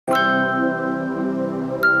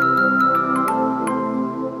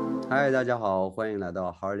嗨，大家好，欢迎来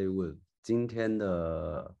到 Harleywood。今天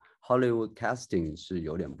的 Hollywood casting 是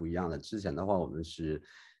有点不一样的。之前的话，我们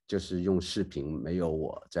就是用视频，没有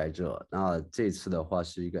我在这。那这次的话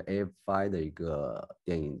是一个 AFI 的一个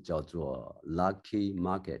电影，叫做 Lucky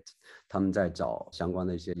Market， 他们在找相关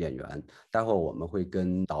的一些演员。待会儿我们会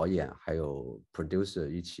跟导演还有 producer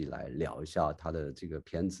一起来聊一下他的这个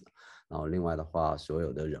片子。然后另外的话，所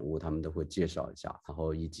有的人物他们都会介绍一下，然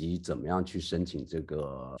后以及怎么样去申请这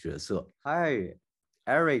个角色。Hi,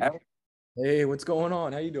 Eric. Hey, what's going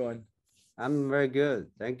on? How you doing? I'm very good,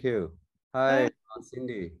 thank you. Hi,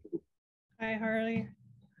 Cindy. Hi, Harley.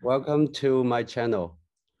 Welcome to my channel.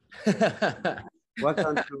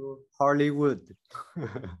 Welcome to Hollywood.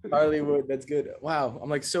 Hollywood, that's good. Wow, I'm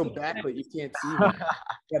like so backlit, you can't see me.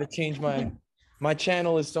 Gotta change my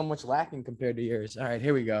channel is so much lacking compared to yours. All right,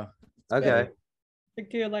 here we go. Okay. The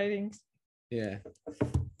good lighting. Yeah.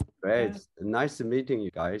 Great. Nice meeting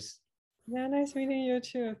you guys. Yeah, nice meeting you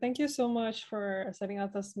too. Thank you so much for setting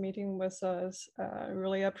up this meeting with us.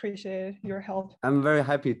 Really appreciate your help. I'm very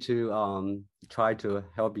happy to try to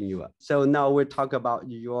help you. So now we talk about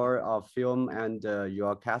your film and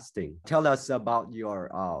your casting. Tell us about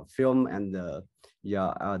your film and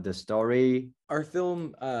the story. Our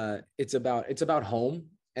film, it's about home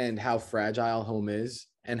and how fragile home is,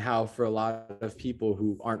 and how for a lot of people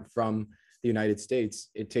who aren't from the United States,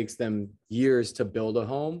 it takes them years to build a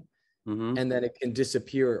home. Mm-hmm. And then it can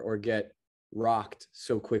disappear or get rocked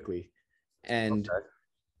so quickly. And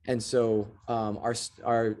so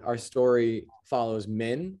our story follows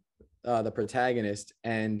Min, the protagonist,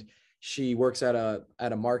 and she works at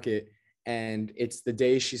a market, and it's the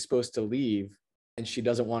day she's supposed to leave, and she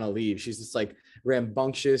doesn't want to leave. She's this like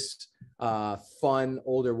rambunctious, fun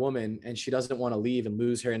older woman, and she doesn't want to leave and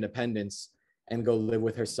lose her independence and go live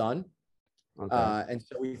with her son. Okay. And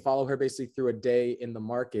so we follow her basically through a day in the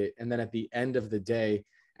market. And then at the end of the day,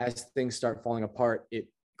 as things start falling apart, it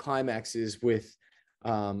climaxes with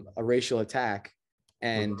a racial attack.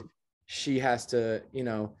 And she has to,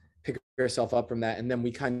 pick herself up from that. And then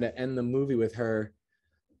we kind of end the movie with her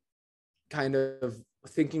kind of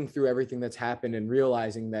thinking through everything that's happened and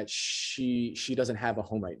realizing that she doesn't have a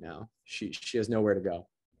home right now. She has nowhere to go.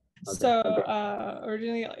 Okay. So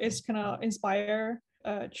originally it's kind of inspired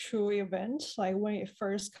a true event. Like when it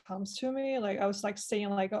first comes to me, like I was like seeing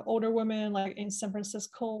like an older woman like in San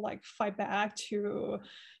Francisco like fight back to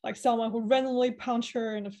like someone who randomly punched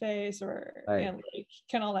her in the face, or and like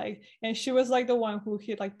kind of like, and she was like the one who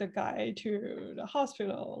hit like the guy to the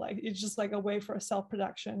hospital. Like it's just like a way for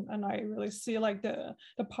self-protection. And I really see like the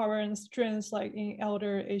power and strength like in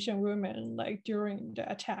elder Asian women like during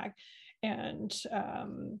the attack. And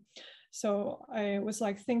so I was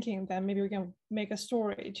like thinking that maybe we can make a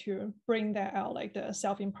story to bring that out, like the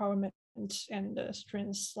self-empowerment and the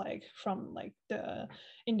strengths like from like the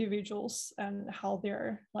individuals and how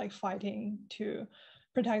they're like fighting to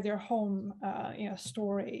protect their home in a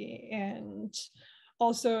story. And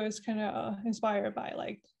also it's kind of inspired by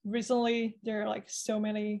like recently there are like so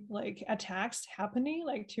many like attacks happening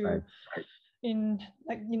like to in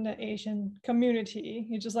the Asian community.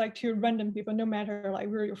 You just like to random people, no matter like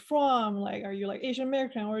where you're from, like are you like Asian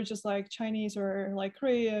American or just like Chinese or like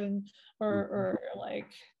Korean or like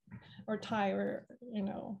or Thai, or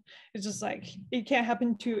it's just like it can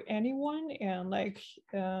happen to anyone. And like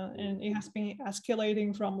and it has been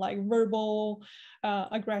escalating from like verbal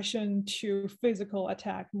aggression to physical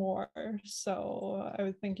attack more. So I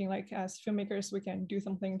was thinking like as filmmakers we can do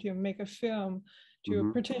something to make a film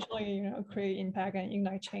to potentially create impact and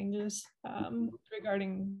ignite changes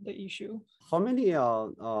regarding the issue. How many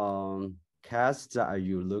casts are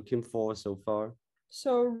you looking for so far?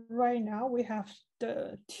 So right now we have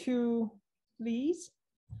the two leads.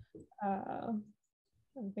 I'm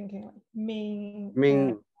thinking like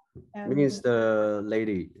Min is the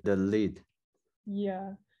lady, the lead.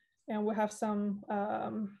 Yeah, and we have some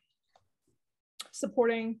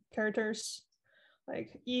supporting characters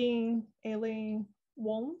like Ying, Ailin,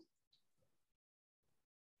 Wong,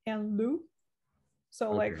 and Lu.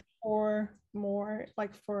 So like 4 more,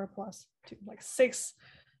 like 4 plus 2, like 6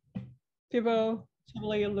 people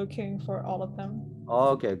totally looking for all of them.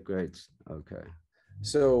 Okay, great. Okay.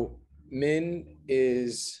 So Min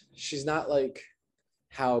she's not like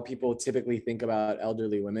how people typically think about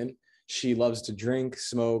elderly women. She loves to drink,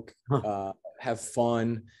 smoke, have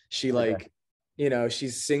fun. She like,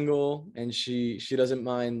 she's single, and she doesn't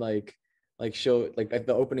mind like she'll like at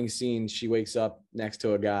the opening scene, she wakes up next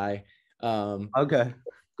to a guy. Okay.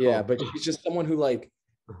 Yeah, but she's just someone who like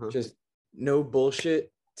just no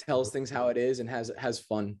bullshit, tells things how it is, and has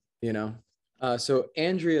fun, So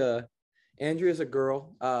Andrea Andrea's a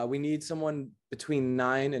girl. We need someone between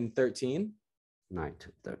 9 and 13. 9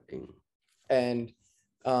 to 13. And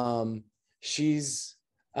she's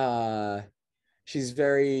very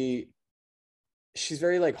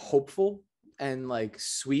like hopeful and like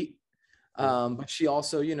sweet. But she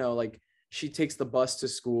also, you know, like she takes the bus to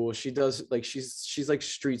school. She does like she's like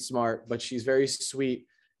street smart, but she's very sweet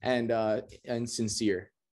and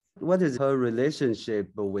sincere. What is her relationship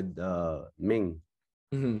with Min?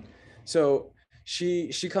 Mm-hmm. So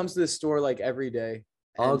she comes to the store like every day.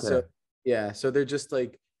 And okay. So yeah, so they're just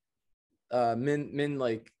like Min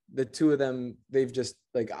like the two of them, they've just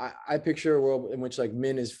like I picture a world in which like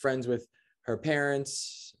Min is friends with her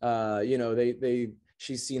parents. You know,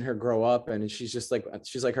 she's seen her grow up and she's just like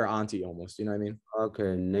she's like her auntie almost, you know what I mean?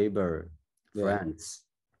 Okay, neighbor, friends.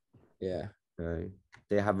 Yeah. Okay.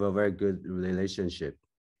 They have a very good relationship.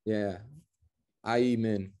 Yeah. I.e.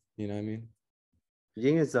 Min, you know what I mean?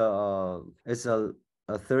 Ying is a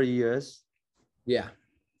 30 years. Yeah.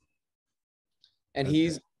 And okay.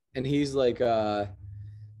 he's like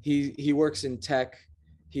he works in tech.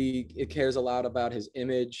 He cares a lot about his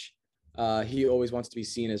image. He always wants to be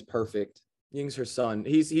seen as perfect. Ying's her son.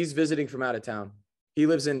 He's visiting from out of town. He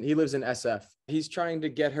lives in SF. He's trying to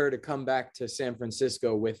get her to come back to San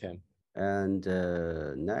Francisco with him. And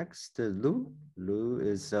next, Lu. Lu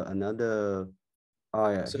is another. Oh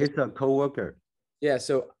yeah, so, he's a co-worker. Yeah.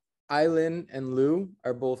 So Ailin and Lu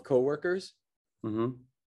are both co-workers. Mm-hmm.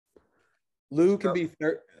 Lu can be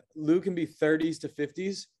 30s to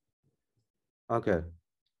 50s. Okay.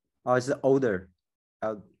 Oh, it's older.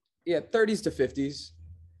 Yeah, 30s to 50s.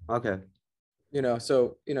 Okay. You know,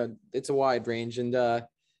 so you know it's a wide range, and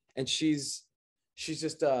she's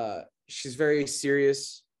just she's very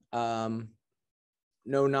serious, no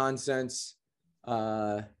nonsense,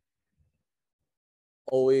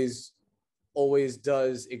 always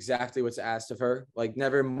does exactly what's asked of her, like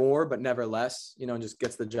never more but never less, you know, and just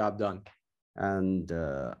gets the job done. And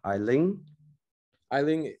Ailin,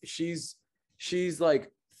 she's like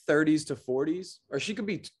 30s to 40s, or she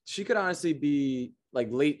could honestly be like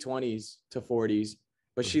late 20s to 40s,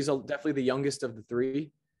 but she's definitely the youngest of the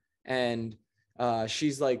three. And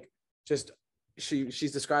she's like just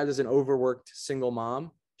she's described as an overworked single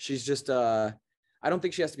mom. She's just I don't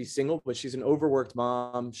think she has to be single, but she's an overworked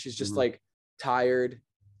mom. She's just like tired.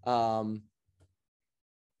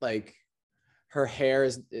 Like her hair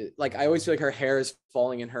is like, I always feel like her hair is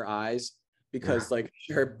falling in her eyes because like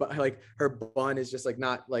her bun is just like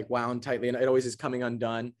not like wound tightly, and it always is coming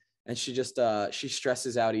undone. And she just she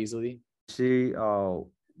stresses out easily. She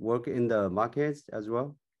work in the markets as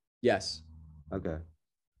well? Yes. Okay.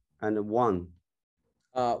 And Wang.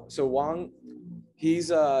 So Wang,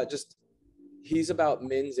 he's about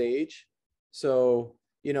Min's age. So,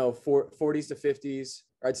 you know, 40s to 50s,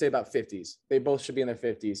 or I'd say about 50s. They both should be in their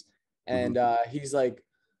 50s. And he's like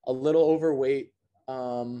a little overweight,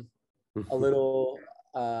 a little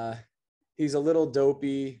he's a little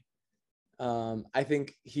dopey. I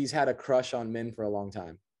think he's had a crush on Min for a long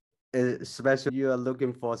time. Especially you are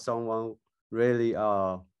looking for someone really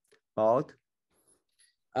bald.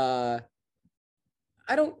 I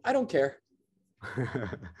don't care.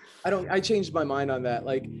 I changed my mind on that.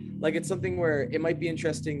 Like it's something where it might be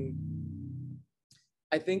interesting.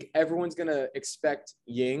 I think everyone's gonna expect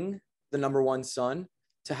Ying, the number one son,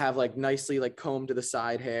 to have like nicely like combed to the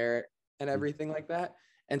side hair and everything like that.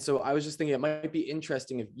 And so I was just thinking it might be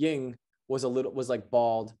interesting if Ying was like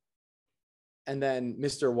bald, and then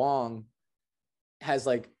Mr. Wong has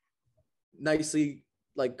like nicely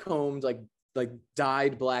like combed, like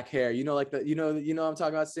dyed black hair. You know, like the you know I'm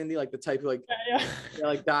talking about, Cindy, like the type who like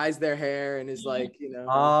like dyes their hair and is like, you know.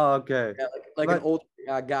 Oh, okay. Yeah, like an old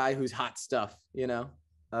guy who's hot stuff, you know.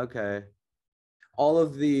 Okay. All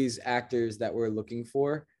of these actors that we're looking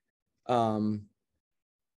for,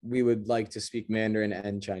 we would like to speak Mandarin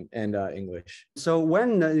and English. So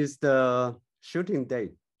when is the shooting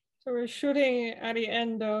date? So we're shooting at the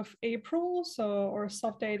end of April. So our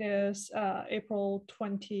soft date is April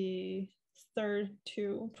 23rd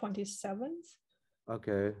to 27th.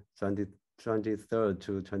 Okay, 23rd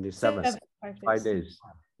to 27th. 5 days.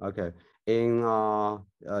 Okay. In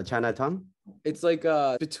Chinatown? It's like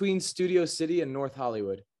between Studio City and North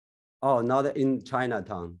Hollywood. Oh, not in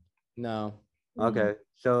Chinatown. No. Okay.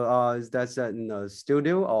 So is that in the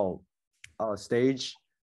studio or stage,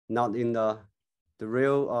 not in the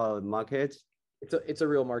real market? It's a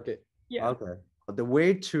real market. Yeah. Okay. The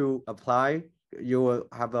way to apply, you will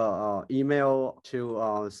have a email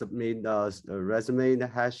to submit the resume, the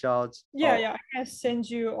headshots. Yeah, I can send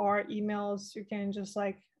you our emails. You can just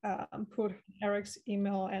like put Eric's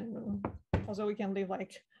email, and also we can leave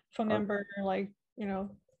like phone number, like, you know,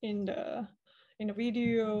 in the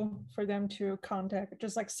video for them to contact,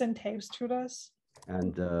 just like send tapes to us.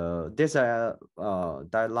 And there's a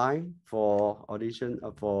deadline for audition,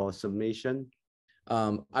 for submission.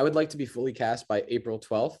 I would like to be fully cast by April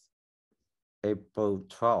 12th. April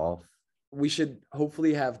 12th. We should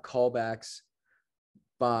hopefully have callbacks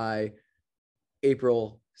by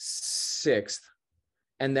April 6th.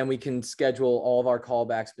 And then we can schedule all of our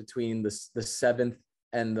callbacks between the 7th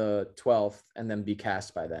and the 12th and then be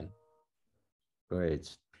cast by then.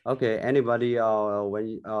 Great. Okay, anybody,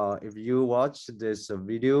 if you watch this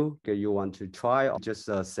video, you want to try, just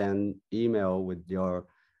send email with your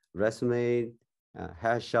resume,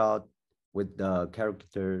 headshot with the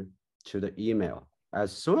character to the email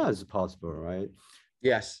as soon as possible, right?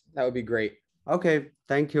 Yes, that would be great. Okay,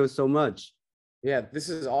 thank you so much. Yeah, this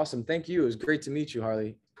is awesome. Thank you. It was great to meet you,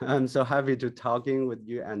 Harley. I'm so happy to talking with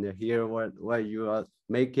you and hear what you are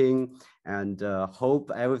making, and hope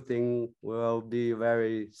everything will be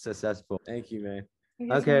very successful. Thank you, man.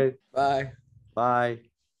 Okay. Bye. Bye.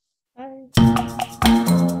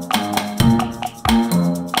 Bye.